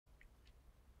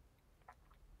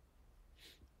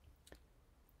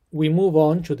we move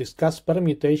on to discuss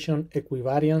permutation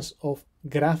equivariance of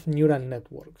graph neural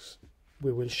networks.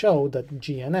 We will show that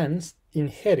GNNs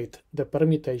inherit the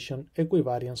permutation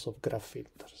equivariance of graph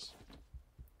filters.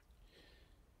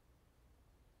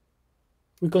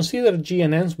 We consider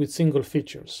GNNs with single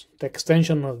features. The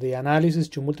extension of the analysis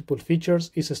to multiple features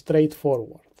is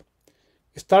straightforward.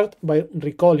 Start by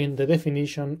recalling the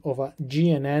definition of a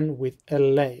GNN with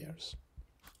L layers.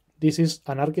 This is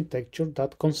an architecture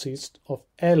that consists of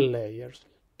L layers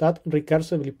that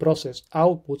recursively process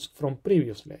outputs from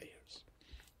previous layers.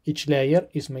 Each layer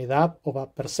is made up of a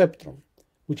perceptron,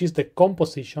 which is the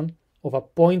composition of a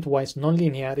pointwise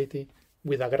nonlinearity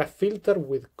with a graph filter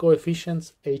with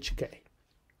coefficients hk.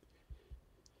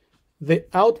 The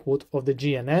output of the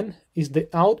GNN is the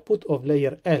output of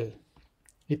layer L.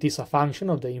 It is a function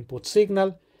of the input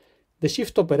signal, the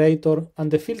shift operator,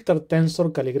 and the filter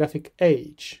tensor calligraphic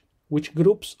H, which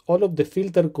groups all of the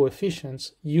filter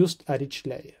coefficients used at each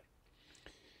layer.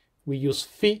 We use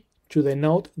phi to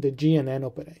denote the GNN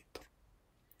operator.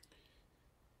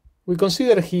 We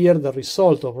consider here the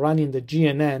result of running the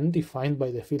GNN defined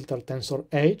by the filter tensor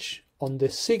H on the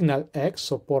signal X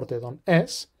supported on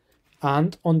S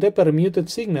and on the permuted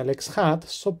signal X hat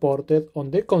supported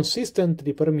on the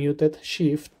consistently permuted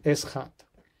shift S hat.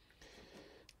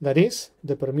 That is,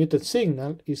 the permuted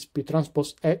signal is P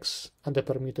transpose X and the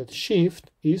permuted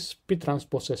shift is P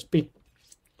transpose SP.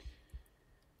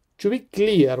 To be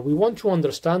clear, we want to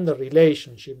understand the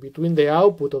relationship between the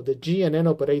output of the GNN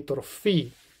operator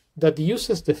phi that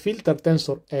uses the filter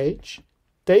tensor H,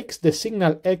 takes the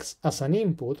signal X as an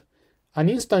input, and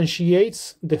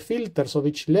instantiates the filters of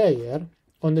each layer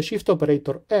on the shift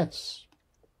operator S,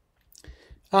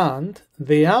 and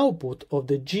the output of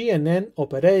the GNN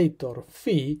operator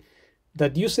phi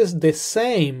that uses the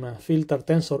same filter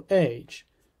tensor H,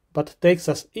 but takes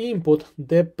as input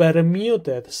the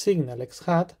permuted signal X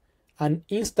hat and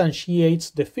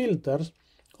instantiates the filters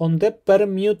on the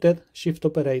permuted shift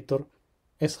operator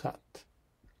S hat.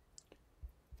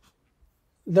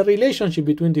 The relationship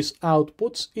between these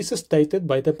outputs is stated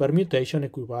by the permutation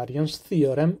equivariance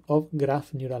theorem of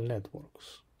graph neural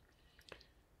networks.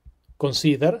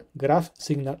 Consider graph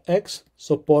signal X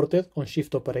supported on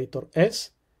shift operator S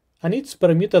and its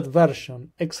permuted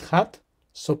version X hat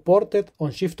supported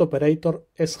on shift operator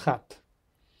S hat.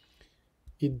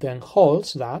 It then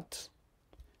holds that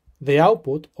the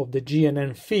output of the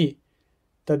GNN phi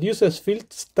that uses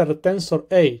filter tensor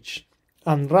H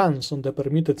and runs on the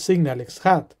permuted signal X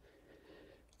hat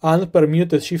and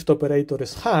permuted shift operator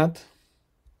S hat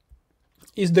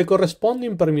is the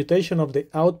corresponding permutation of the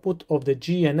output of the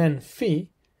GNN phi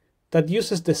that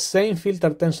uses the same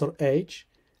filter tensor H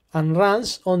and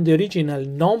runs on the original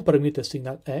non-permuted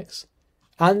signal X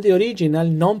and the original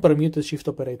non-permuted shift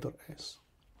operator S.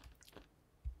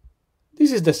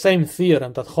 This is the same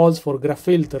theorem that holds for graph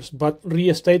filters but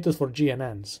restated for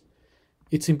GNNs.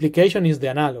 Its implication is the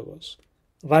analogous.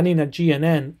 Running a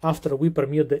GNN after we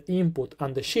permute the input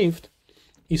and the shift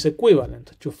is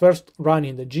equivalent to first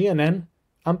running the GNN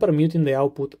and permuting the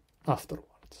output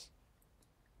afterwards.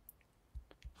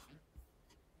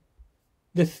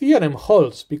 The theorem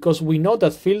holds because we know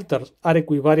that filters are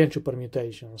equivariant to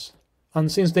permutations,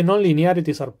 and since the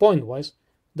nonlinearities are pointwise,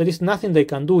 there is nothing they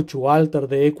can do to alter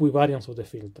the equivariance of the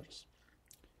filters.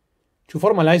 To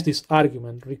formalize this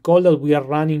argument, recall that we are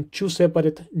running two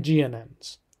separate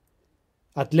GNNs.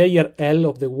 At layer L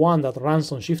of the one that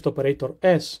runs on shift operator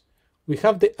S, we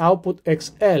have the output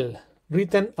XL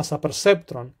written as a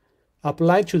perceptron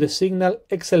applied to the signal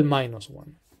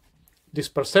XL-1. This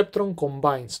perceptron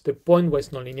combines the pointwise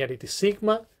nonlinearity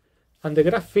sigma and the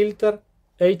graph filter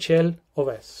HL of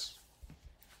S.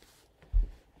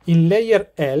 In layer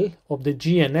L of the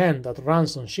GNN that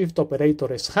runs on shift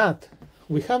operator S hat,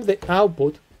 we have the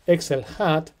output XL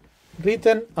hat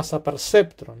written as a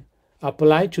perceptron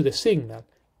applied to the signal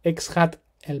X hat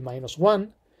L-1.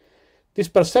 This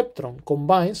perceptron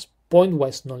combines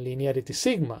pointwise nonlinearity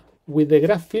sigma with the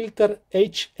graph filter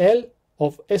HL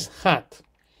of S hat.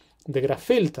 The graph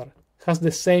filter has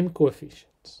the same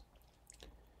coefficients.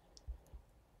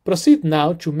 Proceed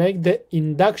now to make the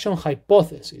induction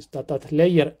hypothesis that at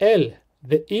layer L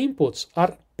the inputs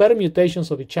are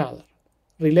permutations of each other,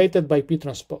 related by P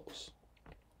transpose.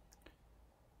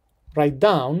 Write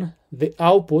down the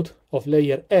output of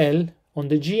layer L on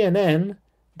the GNN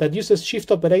that uses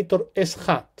shift operator S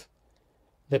hat.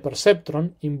 The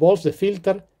perceptron involves the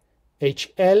filter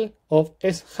HL of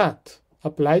S hat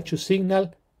applied to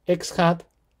signal X hat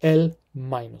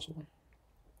L-1.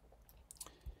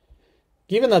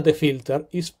 Given that the filter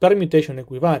is permutation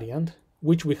equivariant,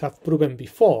 which we have proven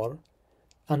before,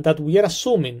 and that we are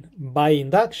assuming by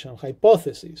induction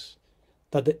hypothesis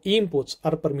that the inputs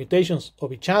are permutations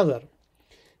of each other,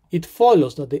 it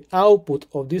follows that the output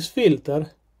of this filter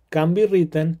can be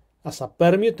written as a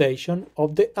permutation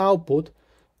of the output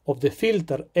of the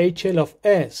filter HL of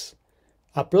S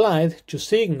applied to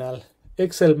signal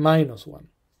XL-1.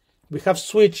 We have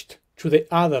switched to the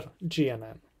other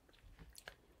GNN.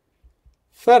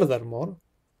 Furthermore,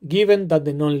 given that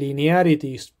the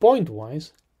nonlinearity is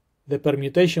pointwise, the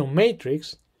permutation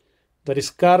matrix that is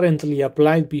currently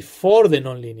applied before the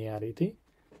nonlinearity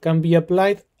can be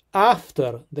applied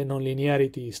after the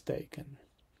nonlinearity is taken.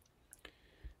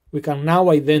 We can now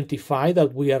identify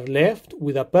that we are left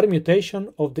with a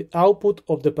permutation of the output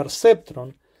of the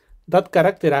perceptron that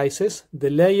characterizes the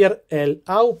layer L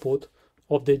output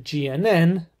of the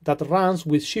GNN that runs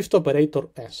with shift operator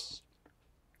S.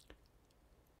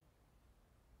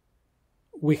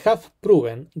 We have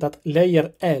proven that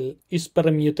layer L is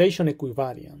permutation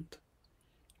equivariant.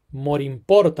 More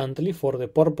importantly, for the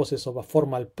purposes of a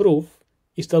formal proof,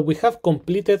 is that we have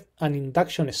completed an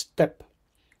induction step.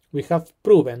 We have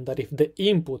proven that if the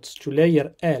inputs to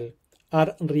layer L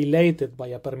are related by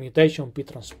a permutation P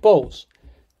transpose,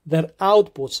 their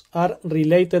outputs are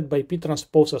related by P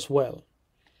transpose as well.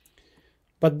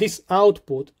 But this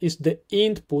output is the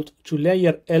input to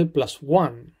layer L plus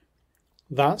 1.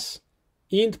 Thus,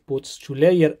 inputs to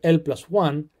layer L plus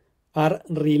 1 are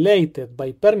related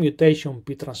by permutation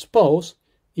P transpose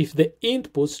if the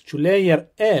inputs to layer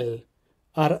L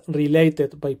are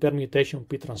related by permutation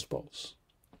P transpose.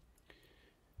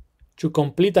 To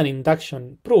complete an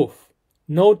induction proof,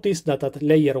 notice that at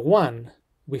layer 1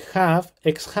 we have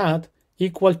x hat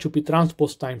equal to P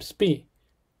transpose times P.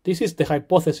 This is the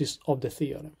hypothesis of the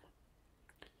theorem.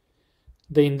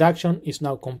 The induction is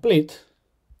now complete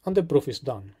and the proof is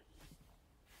done.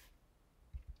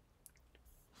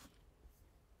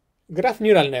 Graph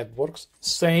neural networks,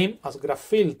 same as graph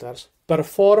filters,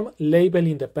 perform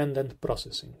label-independent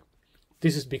processing.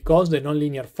 This is because the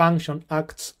nonlinear function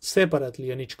acts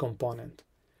separately on each component.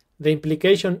 The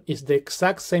implication is the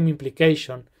exact same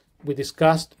implication we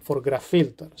discussed for graph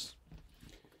filters.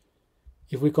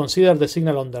 If we consider the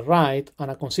signal on the right and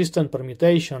a consistent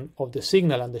permutation of the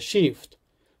signal and the shift,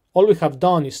 all we have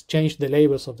done is change the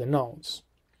labels of the nodes.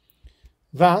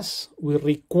 Thus, we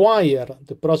require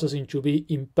the processing to be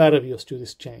impervious to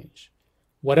this change.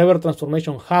 Whatever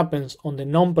transformation happens on the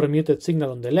non-permuted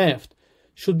signal on the left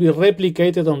should be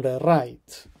replicated on the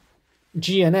right.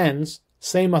 GNNs,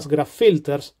 same as graph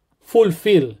filters,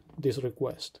 fulfill this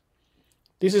request.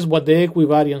 This is what the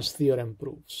equivariance theorem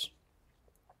proves.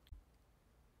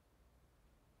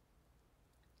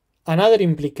 Another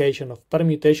implication of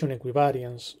permutation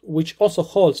equivariance, which also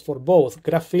holds for both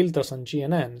graph filters and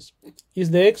GNNs, is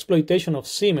the exploitation of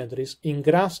symmetries in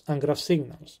graphs and graph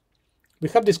signals. We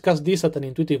have discussed this at an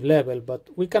intuitive level, but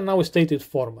we can now state it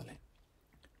formally.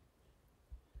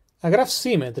 A graph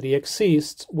symmetry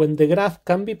exists when the graph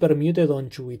can be permuted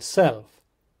onto itself.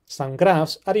 Some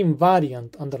graphs are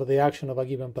invariant under the action of a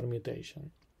given permutation.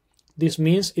 This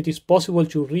means it is possible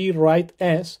to rewrite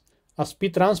S as P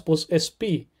transpose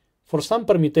SP for some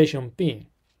permutation P.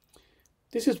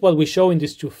 This is what we show in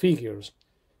these two figures.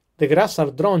 The graphs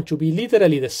are drawn to be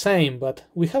literally the same, but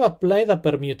we have applied a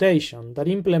permutation that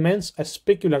implements a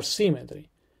specular symmetry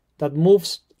that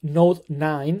moves node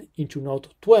 9 into node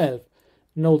 12,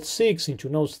 node 6 into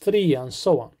node 3, and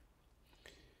so on.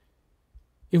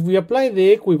 If we apply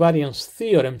the equivariance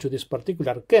theorem to this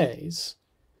particular case,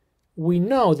 we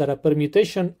know that a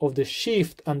permutation of the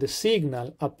shift and the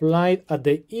signal applied at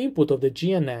the input of the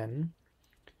GNN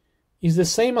is the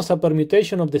same as a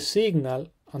permutation of the signal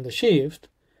and the shift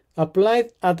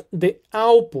applied at the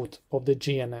output of the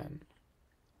GNN.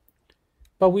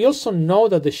 But we also know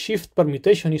that the shift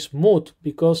permutation is moot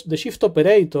because the shift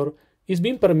operator is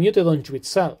being permuted onto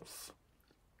itself.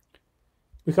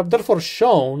 We have therefore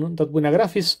shown that when a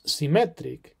graph is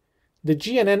symmetric, the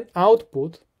GNN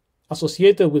output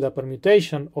associated with a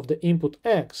permutation of the input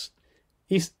x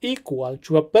is equal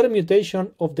to a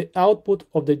permutation of the output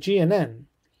of the GNN,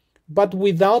 but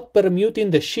without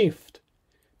permuting the shift,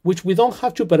 which we don't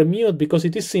have to permute because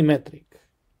it is symmetric.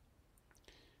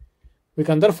 We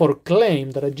can therefore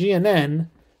claim that a GNN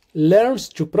learns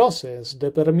to process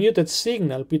the permuted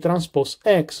signal P transpose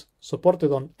X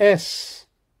supported on S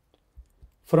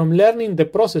from learning the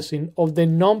processing of the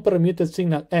non-permuted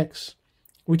signal X,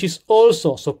 which is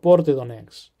also supported on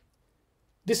X.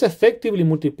 This effectively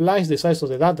multiplies the size of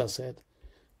the dataset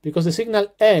because the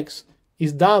signal X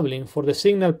is doubling for the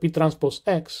signal P transpose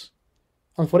X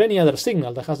and for any other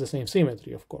signal that has the same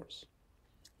symmetry, of course.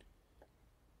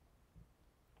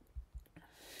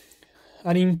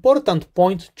 an important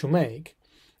point to make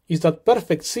is that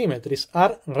perfect symmetries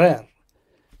are rare.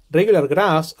 Regular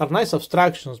graphs are nice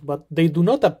abstractions, but they do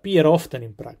not appear often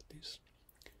in practice.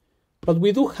 But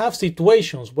we do have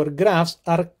situations where graphs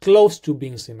are close to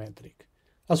being symmetric,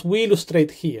 as we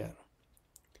illustrate here.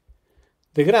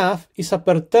 The graph is a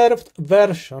perturbed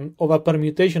version of a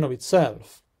permutation of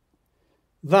itself.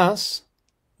 Thus,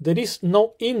 there is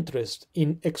no interest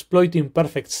in exploiting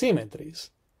perfect symmetries,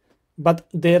 but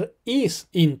there is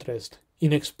interest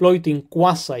in exploiting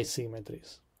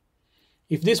quasi-symmetries.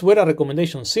 If this were a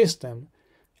recommendation system,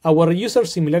 our user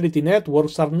similarity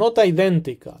networks are not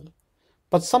identical,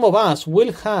 but some of us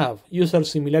will have user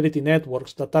similarity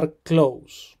networks that are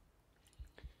close.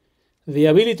 The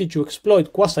ability to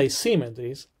exploit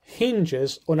quasi-symmetries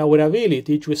hinges on our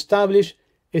ability to establish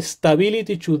a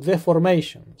stability to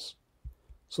deformations,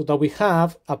 so that we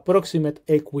have approximate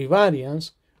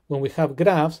equivariance when we have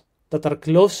graphs that are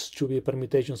close to be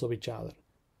permutations of each other,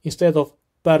 instead of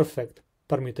perfect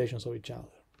permutations of each other.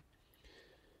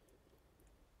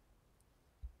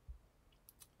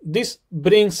 This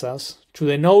brings us to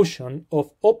the notion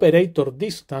of operator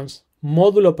distance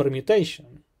modulo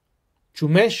permutation, to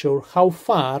measure how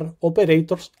far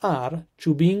operators are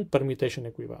to being permutation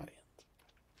equivariant.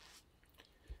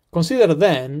 Consider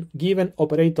then given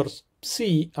operators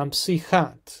psi and psi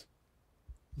hat.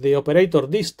 The operator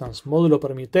distance modulo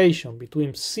permutation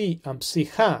between psi and psi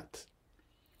hat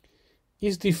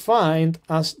is defined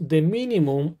as the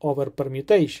minimum over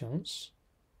permutations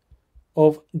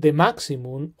of the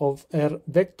maximum of R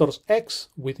vectors x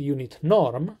with unit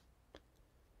norm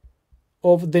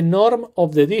of the norm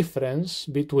of the difference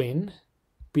between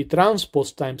p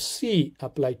transpose times psi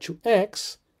applied to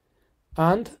x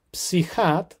and psi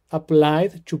hat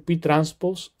applied to p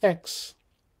transpose x.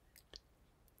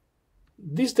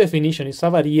 This definition is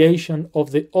a variation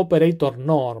of the operator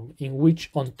norm, in which,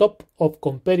 on top of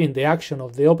comparing the action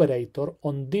of the operator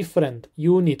on different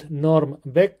unit norm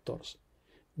vectors,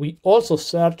 we also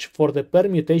search for the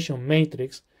permutation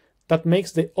matrix that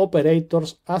makes the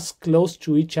operators as close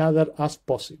to each other as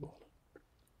possible.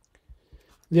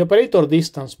 The operator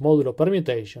distance modulo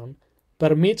permutation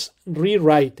permits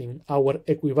rewriting our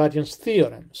equivariance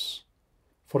theorems.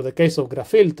 For the case of graph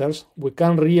filters, we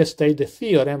can restate the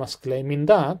theorem as claiming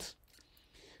that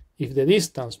if the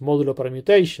distance modulo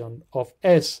permutation of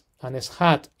S and S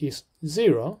hat is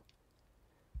 0,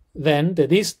 then the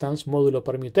distance modulo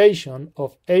permutation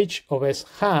of H of S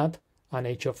hat and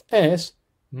H of S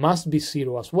must be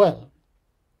 0 as well.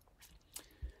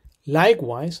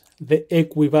 Likewise, the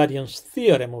equivariance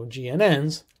theorem of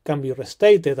GNNs can be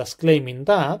restated as claiming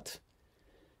that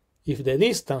if the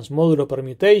distance modulo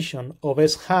permutation of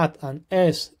S hat and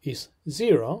S is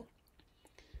 0,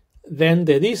 then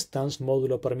the distance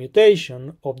modulo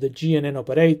permutation of the GNN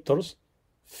operators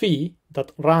phi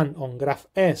that run on graph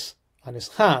S and S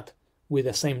hat with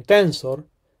the same tensor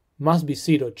must be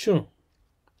 0 too.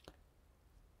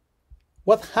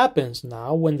 What happens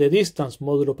now when the distance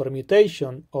modulo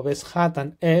permutation of S hat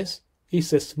and S is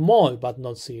small but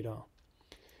not 0?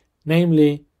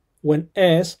 Namely, when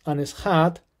S and S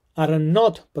hat are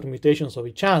not permutations of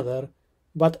each other,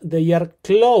 but they are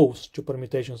close to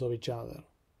permutations of each other.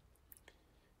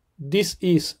 This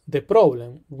is the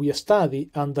problem we study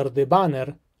under the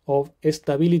banner of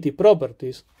stability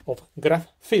properties of graph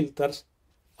filters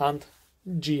and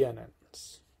GNN.